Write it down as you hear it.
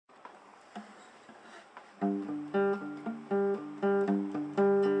You're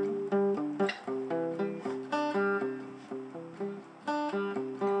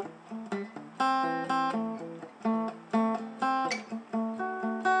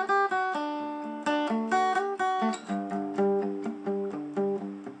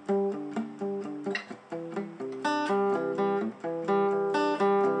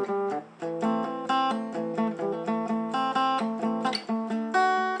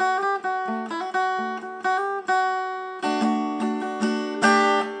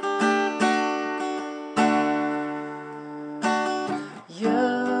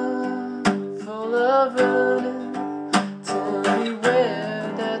full of running. Tell me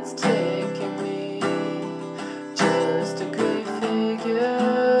where that's taking me. Just a great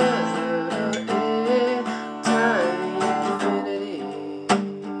figure, a tiny infinity.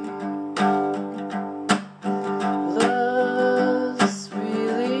 Love's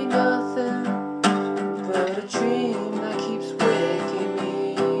really nothing but a dream that keeps waking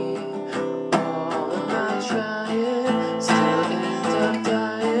me. All of my trying still ends up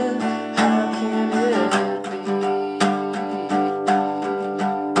dying. How can it be?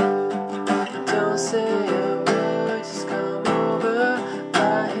 Don't say a word, just come over,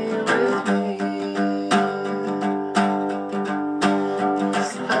 lie here with me.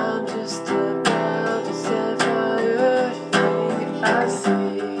 'Cause I'm just about to set fire to everything I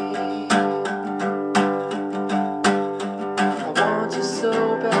see. I want you so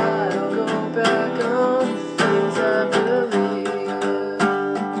bad, I'll go back on the things I believe.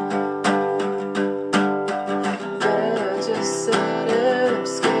 They're just said it, I'm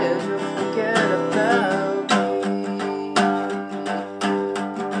scared you'll forget about me.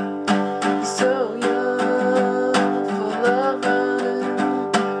 So young, full of running,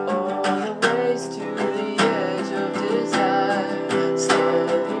 all the ways to the edge of desire.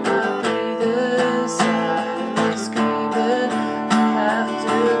 Steady my breathing, silently screaming, have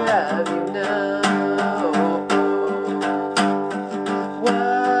to have you now.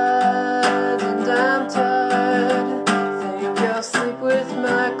 Wide and I'm tired, think I'll sleep with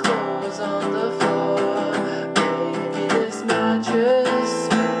my clothes on the floor. Maybe this mattress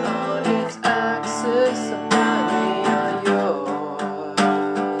spin on its axis, and mine on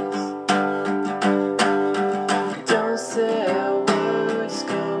yours. Don't say a word, just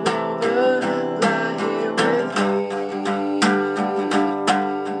come over, lie here with me.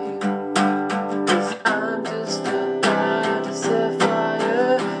 'Cause I'm just about to set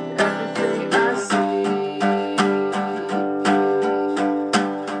fire to everything I see.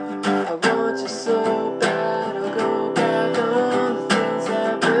 I want you so bad, I'll go back on the things I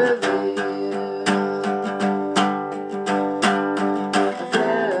believe.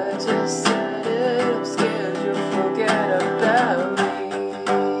 They're just said it, I'm scared you'll forget about me.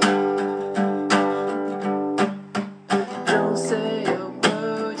 Don't say a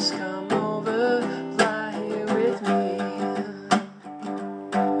word, just come over, lie here with me.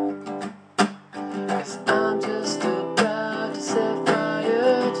 'Cause I'm just about to set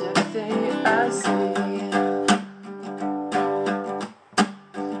fire to everything I see.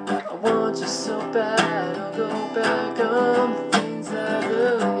 I want you so bad, I'll go back on the things I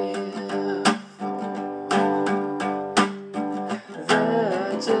believe.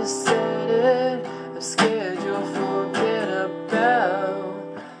 They just said it,